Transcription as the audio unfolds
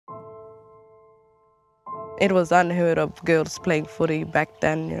It was unheard of girls playing footy back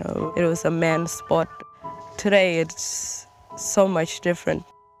then, you know. It was a man's sport. Today it's so much different.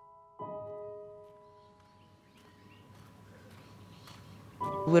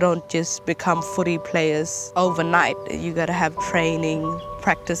 We don't just become footy players overnight. You gotta have training,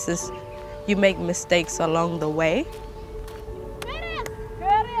 practices. You make mistakes along the way.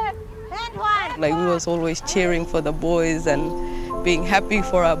 Like we was always cheering for the boys and being happy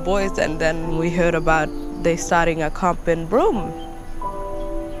for our boys, and then we heard about they starting a camp in Broome.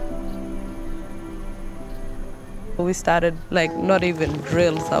 We started like not even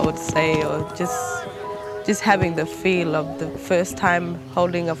drills, I would say, or just having the feel of the first time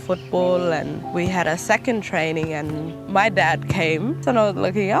holding a football. And we had a second training and my dad came. And I was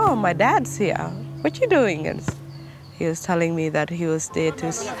like, oh, my dad's here. What you doing? And he was telling me that he was there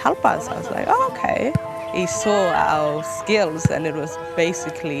to help us. I was like, oh, okay. He saw our skills and it was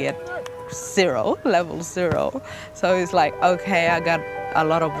basically at level zero. So he's like, okay, I got a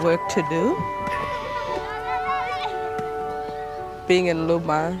lot of work to do. Being in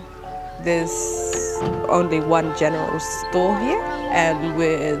Looma, there's only one general store here, and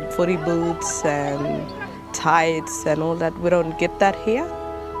with footy boots and tights and all that, we don't get that here.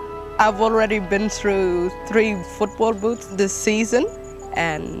 I've already been through 3 football boots this season,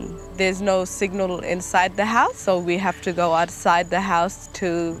 and there's no signal inside the house, so we have to go outside the house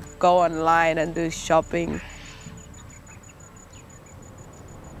to go online and do shopping.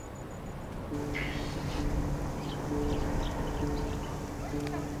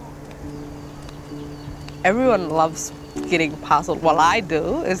 Everyone loves getting parcels. Well, I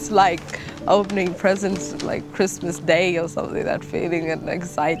do. It's like opening presents like Christmas Day or something, that feeling and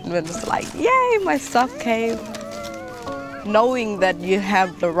excitement. It's like, yay, my stuff came. Knowing that you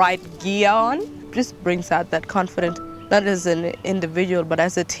have the right gear on just brings out that confidence, not as an individual, but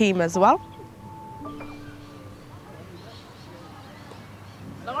as a team as well.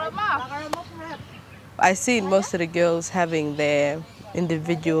 I see most of the girls having their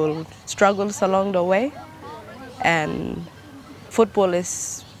individual struggles along the way, and football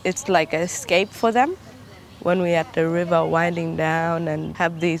it's like an escape for them. When we're at the river winding down and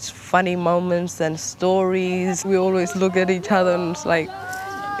have these funny moments and stories, we always look at each other and it's like,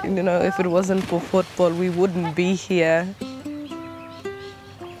 you know, if it wasn't for football, we wouldn't be here.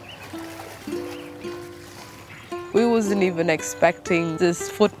 We wasn't even expecting this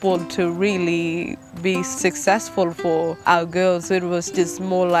football to really be successful for our girls. It was just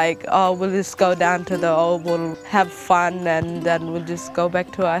more like, oh, we'll just go down to the oval, have fun, and then we'll just go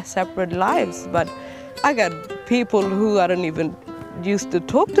back to our separate lives. But I got people who I don't even used to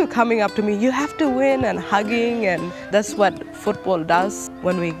talk to coming up to me, you have to win, and hugging, and that's what football does.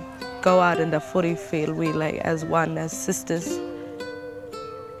 When we go out in the footy field, we like as one, as sisters.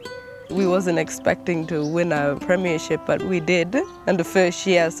 We wasn't expecting to win a premiership, but we did in the first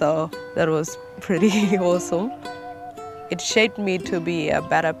year, so that was pretty awesome. It shaped me to be a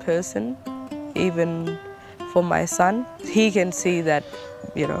better person, even for my son. He can see that,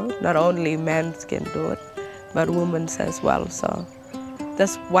 you know, not only men can do it, but women as well. So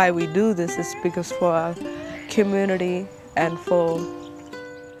that's why we do this, is because for our community and for,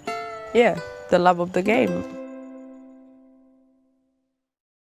 yeah, the love of the game.